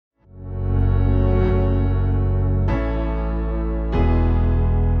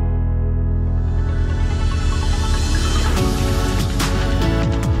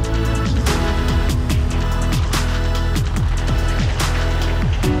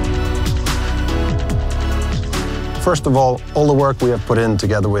First of all the work we have put in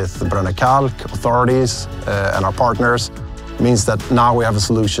together with the Brønnøy Kalk authorities and our partners means that now we have a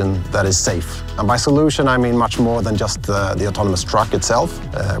solution that is safe. And by solution, I mean much more than just the autonomous truck itself.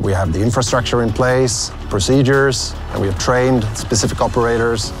 We have the infrastructure in place, procedures, and we have trained specific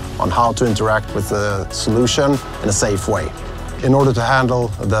operators on how to interact with the solution in a safe way. In order to handle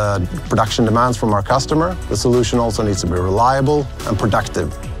the production demands from our customer, the solution also needs to be reliable and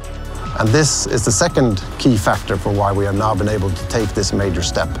productive. And this is the second key factor for why we have now been able to take this major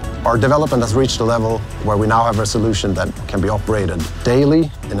step. Our development has reached a level where we now have a solution that can be operated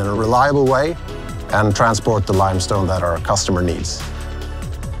daily in a reliable way and transport the limestone that our customer needs.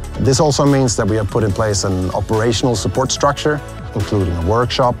 This also means that we have put in place an operational support structure, including a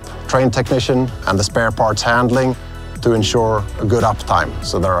workshop, trained technician, and the spare parts handling to ensure a good uptime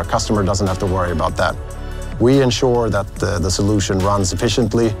so that our customer doesn't have to worry about that. We ensure that the solution runs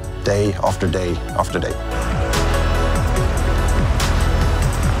efficiently day after day after day.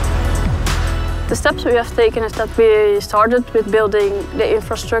 The steps we have taken is that we started with building the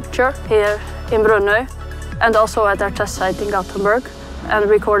infrastructure here in Brønnøy and also at our test site in Gothenburg and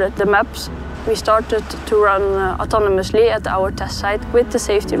recorded the maps. We started to run autonomously at our test site with the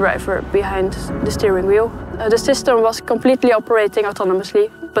safety driver behind the steering wheel. The system was completely operating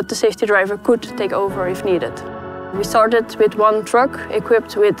autonomously, but the safety driver could take over if needed. We started with one truck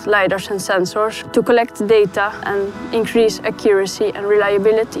equipped with lidars and sensors to collect data and increase accuracy and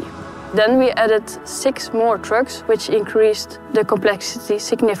reliability. Then we added 6 more trucks, which increased the complexity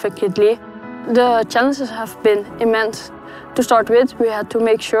significantly. The challenges have been immense. To start with, we had to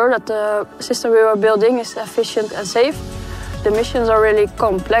make sure that the system we were building is efficient and safe. The missions are really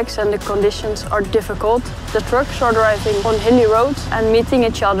complex and the conditions are difficult. The trucks are driving on hilly roads and meeting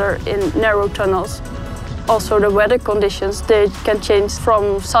each other in narrow tunnels. Also, the weather conditions, they can change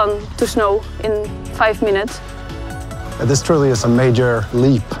from sun to snow in 5 minutes. This truly is a major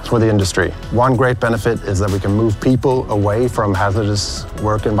leap for the industry. One great benefit is that we can move people away from hazardous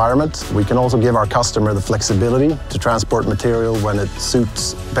work environments. We can also give our customer the flexibility to transport material when it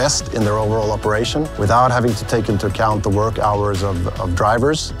suits best in their overall operation without having to take into account the work hours of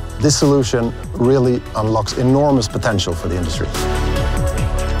drivers. This solution really unlocks enormous potential for the industry.